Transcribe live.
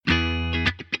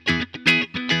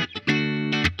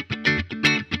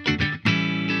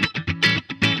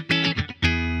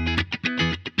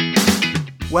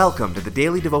Welcome to the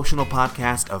daily devotional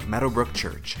podcast of Meadowbrook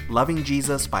Church, loving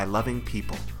Jesus by loving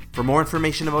people. For more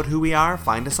information about who we are,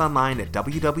 find us online at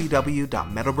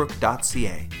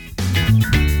www.meadowbrook.ca.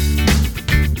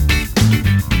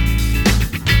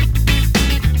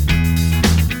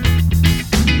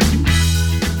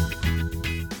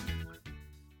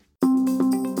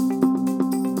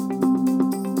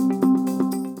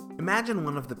 Imagine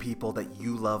one of the people that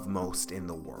you love most in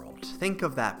the world. Think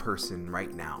of that person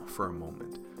right now for a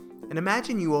moment. And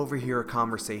imagine you overhear a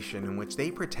conversation in which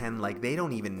they pretend like they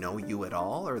don't even know you at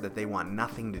all, or that they want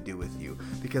nothing to do with you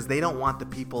because they don't want the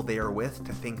people they are with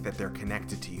to think that they're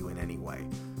connected to you in any way.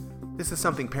 This is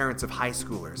something parents of high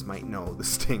schoolers might know the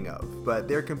sting of, but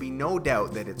there can be no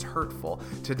doubt that it's hurtful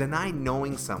to deny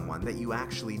knowing someone that you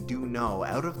actually do know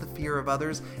out of the fear of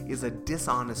others is a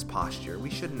dishonest posture we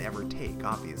shouldn't ever take,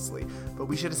 obviously, but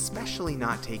we should especially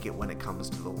not take it when it comes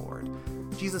to the Lord.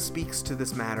 Jesus speaks to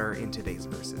this matter in today's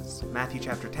verses. Matthew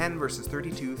chapter 10, verses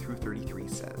 32 through 33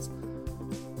 says,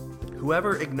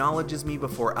 "Whoever acknowledges me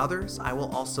before others, I will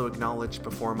also acknowledge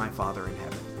before my Father in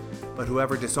heaven. But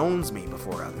whoever disowns me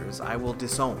before others, I will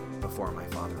disown before my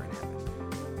Father in heaven."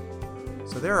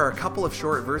 So there are a couple of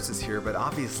short verses here, but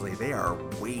obviously they are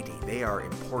weighty, they are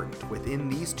important. Within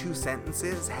these two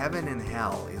sentences, heaven and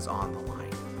hell is on the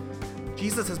line.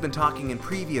 Jesus has been talking in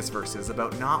previous verses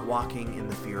about not walking in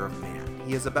the fear of man.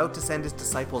 He is about to send his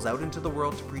disciples out into the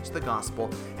world to preach the gospel,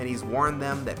 and he's warned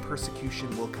them that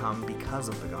persecution will come because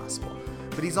of the gospel.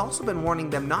 But he's also been warning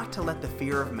them not to let the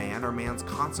fear of man or man's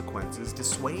consequences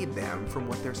dissuade them from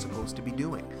what they're supposed to be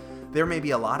doing. There may be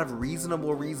a lot of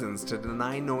reasonable reasons to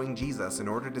deny knowing Jesus in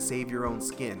order to save your own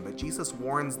skin, but Jesus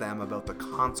warns them about the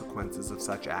consequences of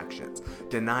such actions.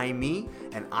 Deny me,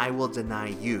 and I will deny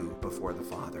you before the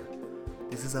Father.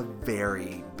 This is a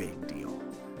very big deal.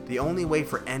 The only way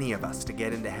for any of us to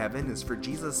get into heaven is for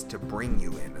Jesus to bring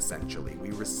you in, essentially.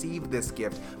 We receive this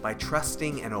gift by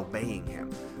trusting and obeying him.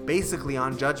 Basically,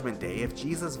 on Judgment Day, if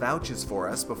Jesus vouches for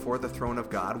us before the throne of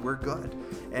God, we're good.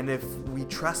 And if we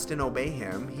trust and obey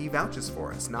him, he vouches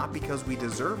for us, not because we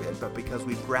deserve it, but because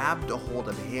we've grabbed a hold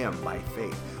of him by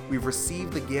faith. We've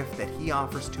received the gift that he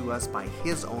offers to us by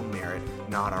his own merit,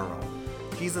 not our own.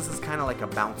 Jesus is kind of like a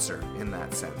bouncer in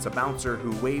that sense, a bouncer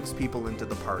who waves people into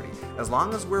the party. As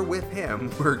long as we're with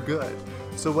him, we're good.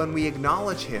 So when we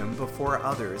acknowledge him before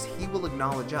others, he will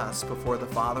acknowledge us before the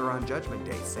Father on Judgment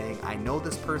Day, saying, I know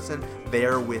this person,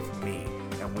 they're with me,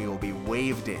 and we will be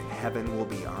waved in. Heaven will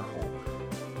be our home.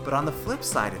 But on the flip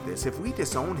side of this, if we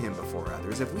disown him before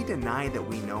others, if we deny that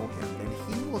we know him, then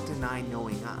he will deny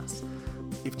knowing us.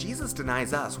 If Jesus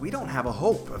denies us, we don't have a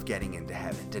hope of getting into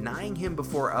heaven. Denying him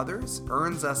before others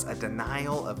earns us a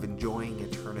denial of enjoying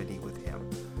eternity with him.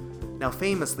 Now,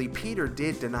 famously, Peter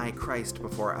did deny Christ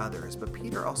before others, but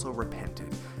Peter also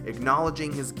repented,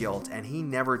 acknowledging his guilt, and he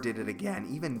never did it again,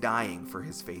 even dying for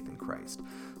his faith in Christ.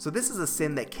 So this is a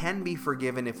sin that can be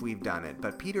forgiven if we've done it,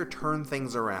 but Peter turned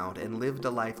things around and lived a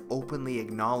life openly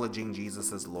acknowledging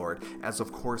Jesus as Lord, as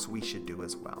of course we should do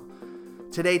as well.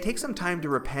 Today, take some time to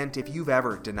repent if you've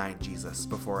ever denied Jesus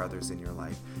before others in your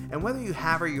life. And whether you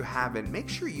have or you haven't, make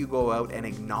sure you go out and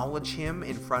acknowledge him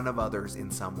in front of others in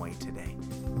some way today.